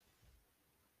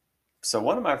So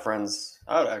one of my friends,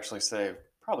 I would actually say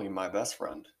probably my best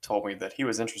friend, told me that he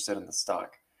was interested in the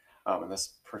stock, in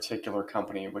this particular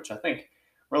company, which I think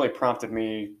really prompted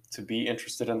me to be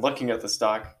interested in looking at the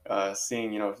stock,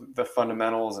 seeing the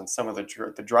fundamentals and some of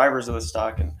the drivers of the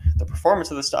stock and the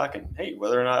performance of the stock, and hey,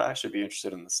 whether or not I should be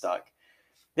interested in the stock.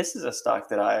 This is a stock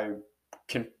that I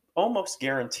can almost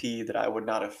guarantee that I would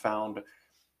not have found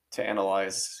to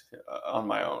analyze on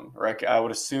my own. Right, I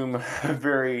would assume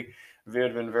very it would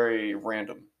have been very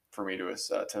random for me to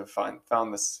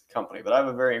found this company. But I'm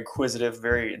a very inquisitive,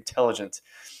 very intelligent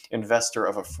investor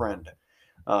of a friend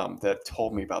that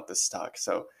told me about this stock.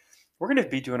 So we're going to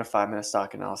be doing a 5 minute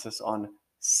stock analysis on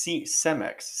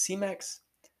Cemex.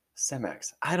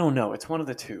 I don't know. It's one of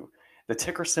the two. The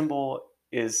ticker symbol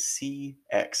is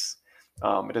CX.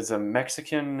 It is a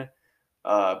Mexican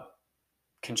uh,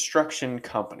 construction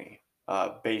company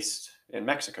based in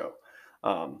Mexico.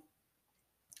 Um,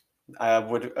 I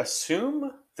would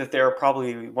assume that they're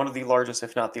probably one of the largest,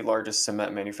 if not the largest,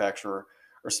 cement manufacturer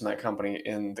or cement company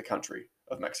in the country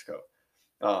of Mexico.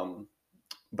 Um,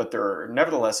 but they're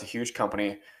nevertheless a huge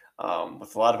company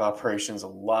with a lot of operations, a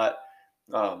lot.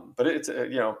 But it's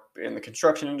in the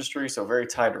construction industry, so very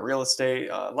tied to real estate.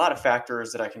 A lot of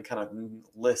factors that I can kind of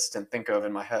list and think of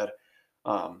in my head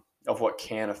of what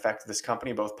can affect this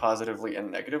company, both positively and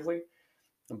negatively.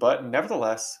 But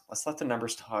nevertheless, let's let the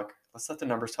numbers talk. Let's let the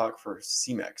numbers talk for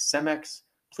CMEX. CEMEX,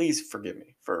 please forgive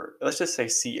me for, let's just say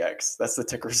CX. That's the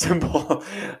ticker symbol.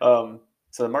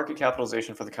 So the market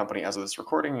capitalization for the company as of this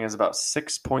recording is about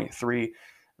 6.3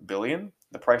 billion.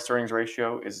 The price to earnings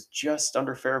ratio is just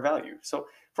under fair value. So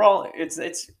for all it's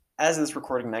as of this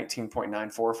recording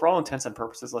 19.94. For all intents and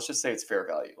purposes, let's just say it's fair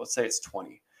value. Let's say it's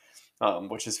 20,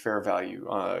 which is fair value,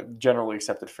 generally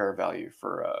accepted fair value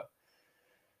for a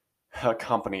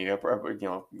company, a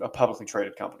publicly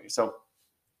traded company. So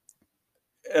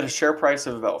at a share price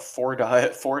of about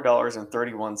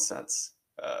 $4.31,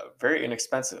 very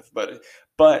inexpensive,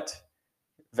 but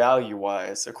value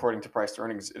wise, according to price to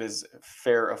earnings, it is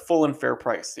a full and fair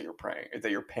price that you're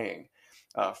paying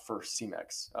for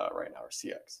CMEX right now, or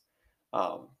CX.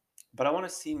 Um, but I want to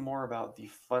see more about the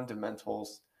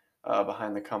fundamentals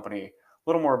behind the company, a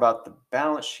little more about the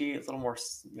balance sheet, a little more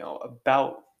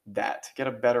about that, get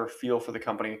a better feel for the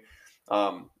company,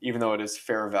 even though it is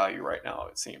fair value right now,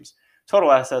 it seems.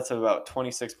 Total assets of about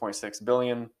 26.6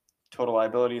 billion. Total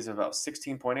liabilities of about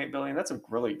 16.8 billion. That's a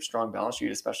really strong balance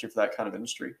sheet, especially for that kind of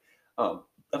industry. I'm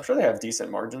sure they have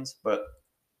decent margins, but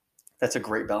that's a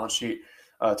great balance sheet.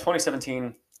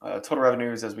 2017 total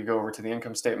revenues, as we go over to the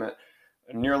income statement,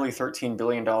 nearly $13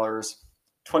 billion.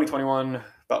 2021,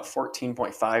 about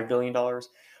 $14.5 billion.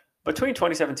 Between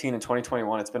 2017 and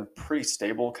 2021, it's been pretty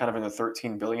stable, kind of in the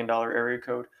 $13 billion area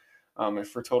code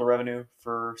for total revenue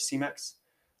for CMEX,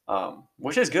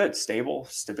 which is good.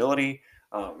 Stability.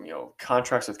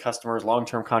 Contracts with customers,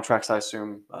 long-term contracts. I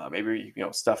assume maybe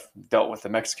stuff dealt with the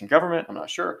Mexican government. I'm not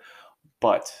sure,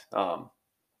 but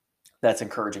that's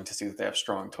encouraging to see that they have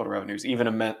strong total revenues, even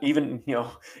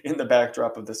in the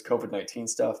backdrop of this COVID-19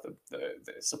 stuff, the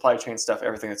supply chain stuff,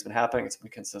 everything that's been happening. It's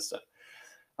been consistent.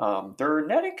 Their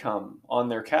net income on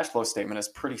their cash flow statement is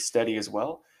pretty steady as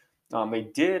well. They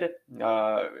did, in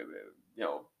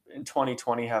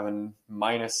 2020 have a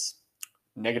minus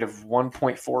negative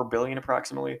 1.4 billion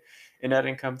approximately in net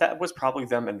income. That was probably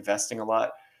them investing a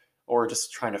lot or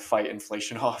just trying to fight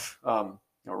inflation off,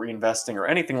 reinvesting or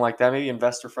anything like that, maybe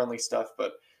investor friendly stuff.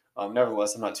 But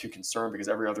nevertheless, I'm not too concerned because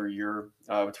every other year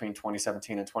between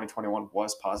 2017 and 2021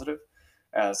 was positive,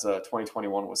 as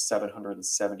 2021 was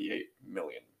 778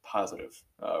 million positive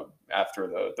after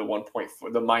the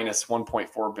 1.4, the minus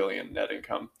 1.4 billion net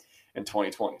income in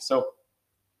 2020. So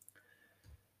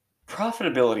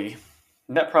profitability,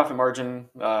 net profit margin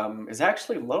is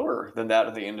actually lower than that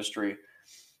of the industry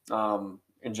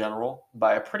in general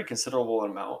by a pretty considerable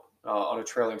amount on a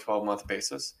trailing 12-month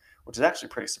basis, which is actually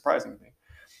pretty surprising to me.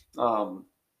 Um,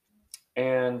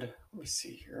 and let me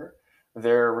see here.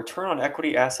 Their return on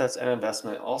equity, assets, and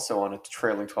investment, also on a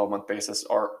trailing 12-month basis,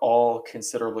 are all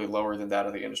considerably lower than that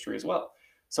of the industry as well.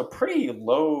 So pretty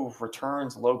low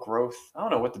returns, low growth. I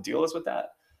don't know what the deal is with that,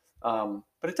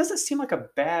 but it doesn't seem like a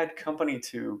bad company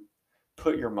to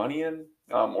put your money in,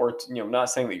 or not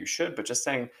saying that you should, but just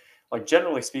saying, like,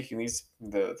 generally speaking,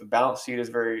 the balance sheet is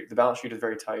very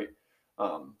tight.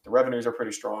 The revenues are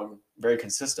pretty strong, very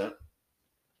consistent.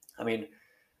 I mean,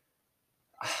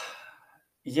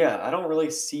 yeah, I don't really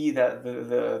see that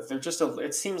they're just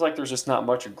it seems like there's just not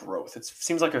much growth. It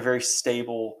seems like a very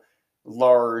stable,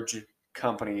 large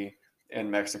company in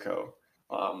Mexico.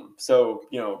 So,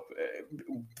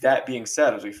 that being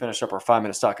said, as we finish up our 5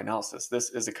 minute stock analysis, this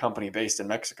is a company based in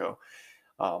Mexico.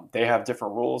 They have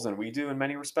different rules than we do in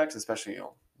many respects, especially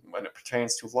when it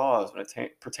pertains to laws, when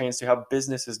it pertains to how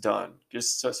business is done,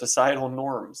 just societal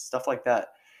norms, stuff like that.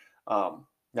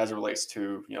 As it relates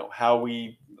to how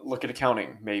we look at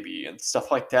accounting, maybe, and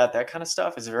stuff like that. That kind of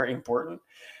stuff is very important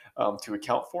to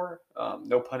account for.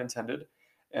 No pun intended,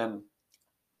 and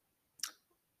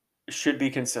should be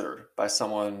considered by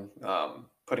someone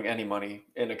putting any money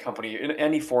in a company in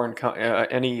any foreign company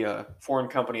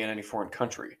in any foreign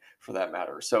country for that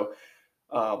matter. So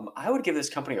I would give this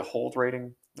company a hold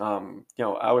rating.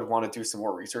 I would want to do some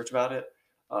more research about it.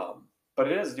 But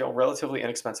it is, relatively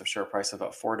inexpensive share price of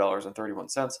about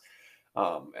 $4.31,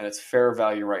 and it's fair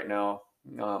value right now.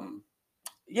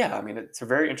 Yeah, I mean, it's a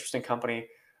very interesting company,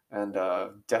 and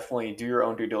definitely do your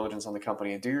own due diligence on the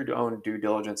company and do your own due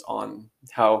diligence on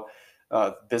how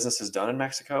business is done in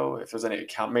Mexico. If there's any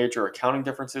major accounting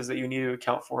differences that you need to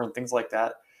account for and things like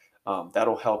that,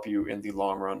 that'll help you in the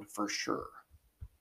long run for sure.